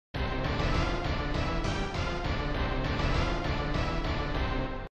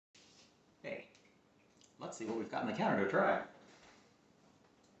see what we've got on the counter to try.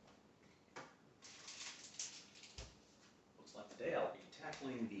 Looks like today I'll be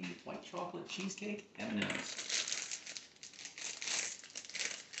tackling the White Chocolate Cheesecake M&Ms.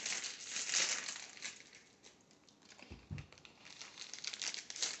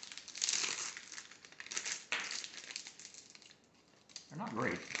 They're not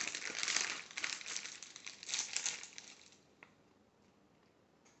great.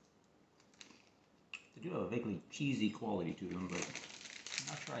 They do have a vaguely cheesy quality to them, but I'm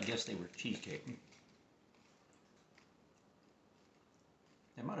not sure I guess they were cheesecake.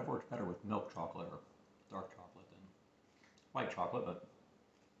 They might have worked better with milk chocolate or dark chocolate than white chocolate, but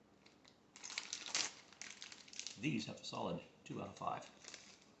these have a solid 2 out of 5.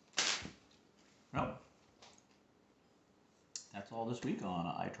 Well, that's all this week on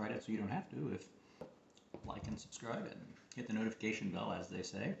I Tried It So You Don't Have To. Like and subscribe and hit the notification bell, as they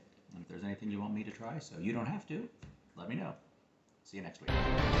say. And if there's anything you want me to try so you don't have to, let me know. See you next week.